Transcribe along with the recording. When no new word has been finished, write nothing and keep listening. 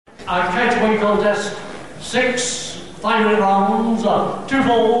a catchweight contest, 6 5-minute rounds, 2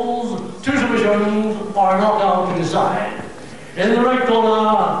 falls, 2 submissions, or a knockout to decide. In the red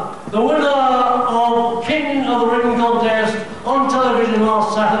corner, the winner of King of the Ring contest on television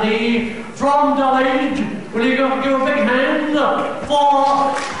last Saturday from Dulwich. Will you give a big hand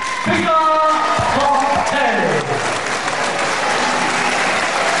for Jon Cortez?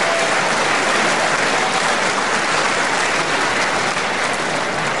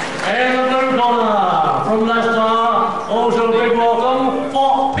 In the blue corner, from Leicester, also a big welcome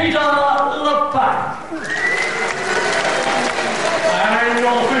for Lapaque. And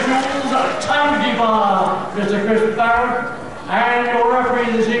your officials, timekeeper, Mr. Chris Barrett, and your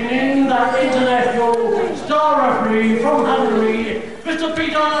referee this evening, the international star referee from Hungary, Mr.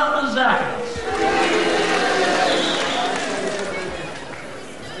 Peter Zakis.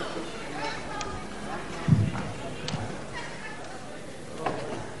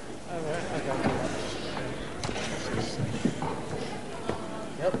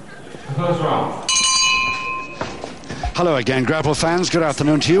 First round. Hello again, grapple fans. Good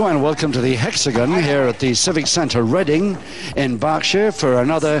afternoon to you and welcome to the Hexagon here at the Civic Centre Reading in Berkshire for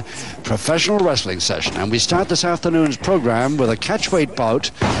another professional wrestling session. And we start this afternoon's programme with a catchweight bout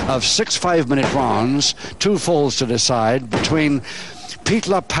of 6 5-minute rounds, 2 falls to decide between Pete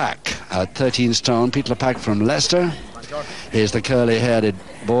Lapaque at 13 stone. Pete Lapaque from Leicester is the curly-headed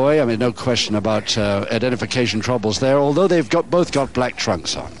boy. I mean, no question about identification troubles there, although they've both got black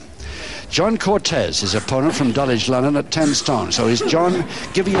trunks on. Jon Cortez, his opponent from Dulwich, London, at 10 stone. So is Jon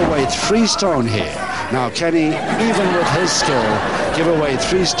giving away 3 stone here? Now, can he, even with his skill, give away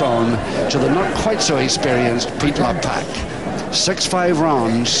 3 stone to the not quite so experienced Pete Lapaque? 6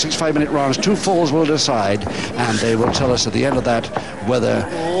 5-minute rounds, 2 falls will decide, and they will tell us at the end of that whether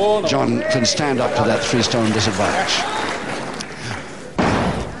Jon can stand up to that 3 stone disadvantage.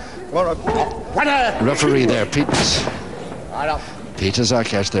 Referee there, Peter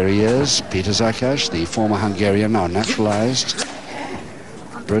Zakis, there he is. Peter Zakis, the former Hungarian, now naturalized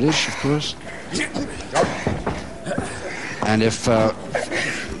British, of course. And if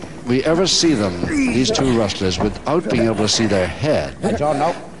we ever see them, these 2 wrestlers, without being able to see their hair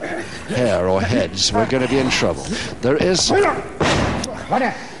or heads, we're going to be in trouble. There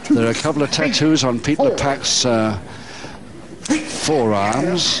are a couple of tattoos on Pete Lapaque's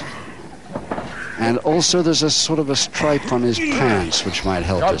forearms. And also there's a sort of a stripe on his pants which might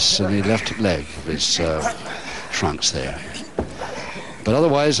help us, and the left leg of his trunks there. But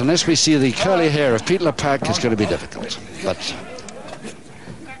otherwise, unless we see the curly hair of Pete Lapaque, it's going to be difficult. But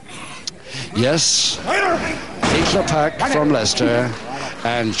yes, Pete Lapaque from Leicester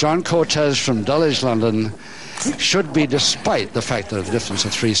and Jon Cortez from Dulwich, London, should be, despite the fact that the difference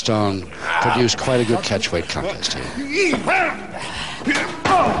of 3 stone, produce quite a good catchweight contest here.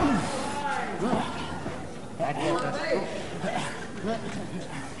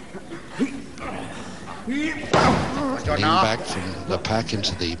 Getting back from Lapaque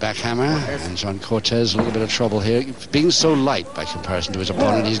into the backhammer, and Jon Cortez a little bit of trouble here. Being so light by comparison to his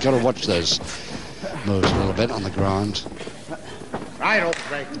opponent, he's got to watch those moves a little bit on the ground.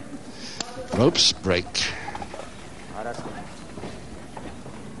 Ropes break.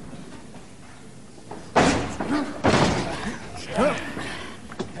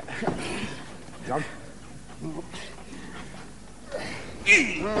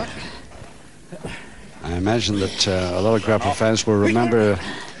 I imagine that a lot of grapple fans will remember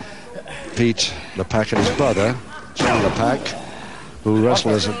Pete Lapaque and his brother, Jon Lapaque, who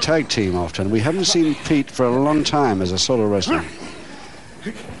wrestled as a tag team often. We haven't seen Pete for a long time as a solo wrestler.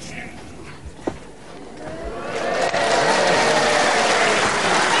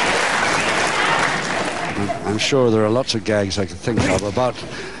 I'm sure there are lots of gags I could think of about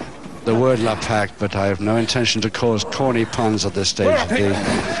the word Lapaque, but I have no intention to cause corny puns at this stage of the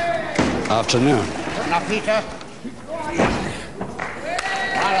afternoon. Now, Peter.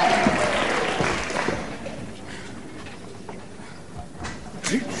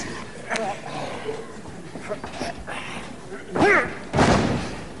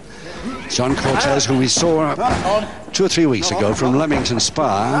 Jon Cortez, who we saw 2 or 3 weeks ago from Leamington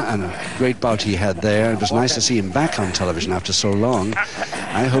Spa, and a great bout he had there. It was nice to see him back on television after so long.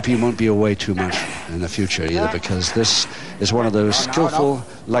 I hope he won't be away too much in the future either, because this is one of those skillful,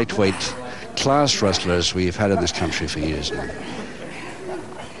 lightweight, class wrestlers we've had in this country for years now.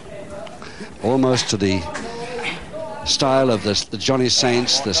 Almost to the style of the Johnny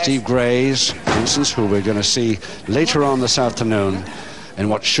Saints, the Steve Grays, for instance, who we're going to see later on this afternoon in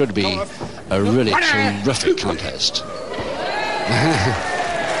what should be a really terrific contest.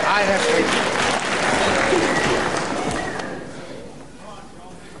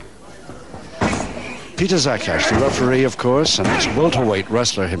 Peter Zakash, the referee, of course, and ex-welterweight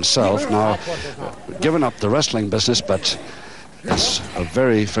wrestler himself, now given up the wrestling business, but is a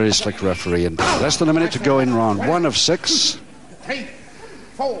very, very slick referee. And less than a minute to go in round 1 of 6. 3,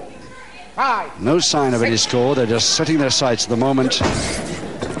 4, 5. No sign of any score. They're just setting their sights at the moment.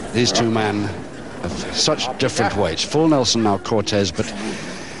 These two men of such different weights. Full Nelson now, Cortez, but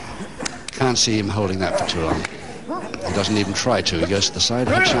can't see him holding that for too long. He doesn't even try to. He goes to the side,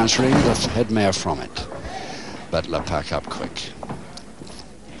 head chancellery, the head mare from it. But Lapaque up quick.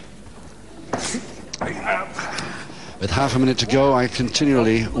 With half a minute to go, I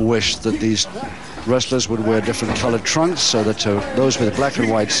continually wish that these wrestlers would wear different colored trunks so that those with black and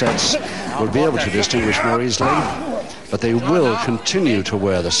white sets would be able to distinguish more easily. But they will continue to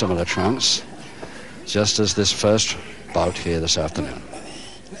wear the similar trunks, just as this first bout here this afternoon.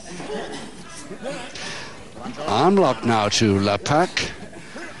 Arm lock now to Lapaque,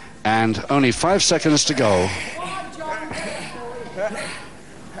 and only 5 seconds to go.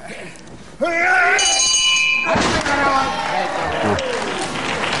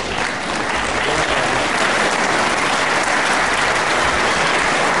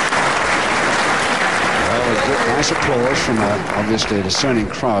 Nice applause from obviously a discerning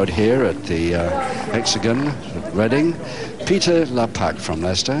crowd here at the Hexagon at Reading. Peter Lapaque from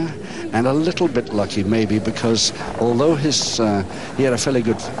Leicester, and a little bit lucky maybe, because although he had a fairly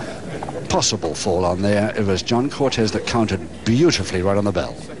good possible fall on there, it was Jon Cortez that countered beautifully right on the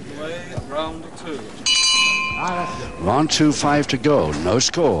bell. Round 2. Round 2, 5 to go. No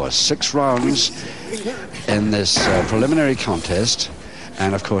score. 6 rounds in this preliminary contest,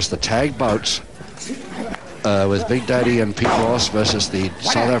 and of course the tag bout with Big Daddy and Pete Ross versus the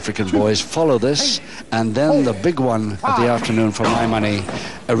South African boys follow this, and then the big one of the afternoon for my money,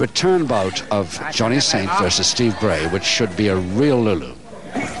 a return bout of Johnny Saint versus Steve Bray, which should be a real Lulu.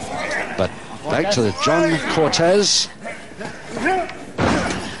 But back to the Jon Cortez,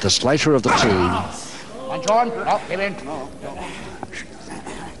 the slighter of the two.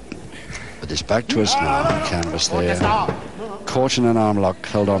 With his back to us now on canvas there, caught in an arm lock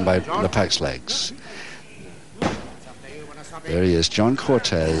held on by Lapaque's legs. There he is, Jon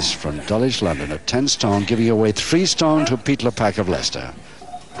Cortez from Dulwich, London, at 10 stone, giving away 3 stone to Pete Lapaque of Leicester.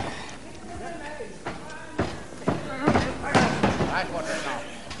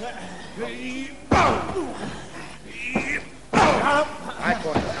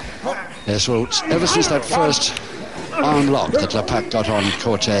 Yes, well, ever since that first arm lock that Lapaque got on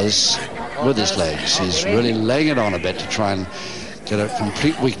Cortez with his legs, he's really laying it on a bit to try and get a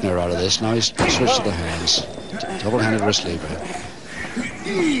complete weakener out of this. Now he's switched to the hands. Double-handed wrist lever.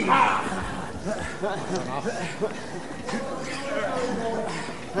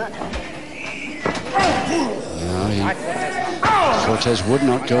 Cortez would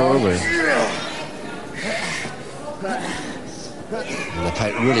not go over.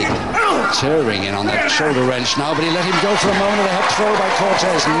 Lapaque really tearing in on that shoulder wrench now, but he let him go for a moment. A hip throw by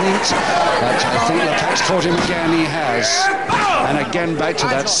Cortez, neat. But I think Lapaque's caught him again. He has. And again back to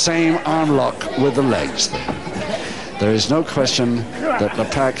that same arm lock with the legs there. There is no question that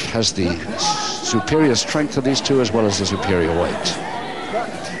Lapaque has the superior strength of these two as well as the superior weight.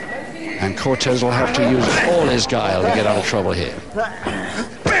 And Cortez will have to use all his guile to get out of trouble here.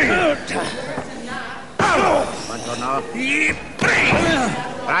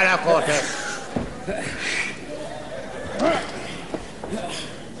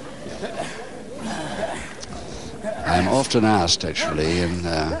 I'm often asked, actually, in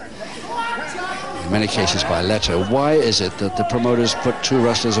many cases by letter, why is it that the promoters put two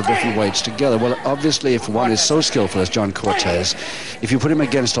wrestlers of different weights together? Well, obviously, if one is so skillful as Jon Cortez, if you put him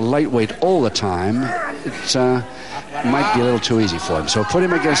against a lightweight all the time, it might be a little too easy for him. So put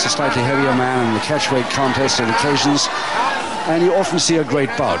him against a slightly heavier man in the catchweight contests and occasions, and you often see a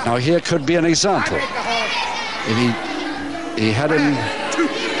great bout. Now, here could be an example. If he had him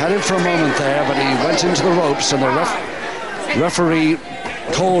for a moment there, but he went into the ropes, and the referee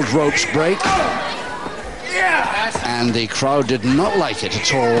called ropes break. And the crowd did not like it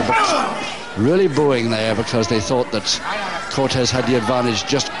at all, but really booing there because they thought that Cortez had the advantage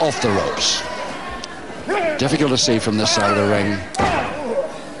just off the ropes. Difficult to see from this side of the ring.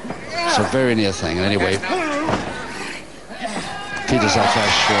 It's a very near thing. And anyway, Peter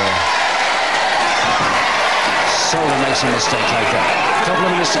Zakash seldom makes a mistake like that. A couple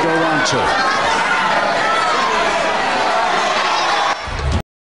of minutes to go, round two.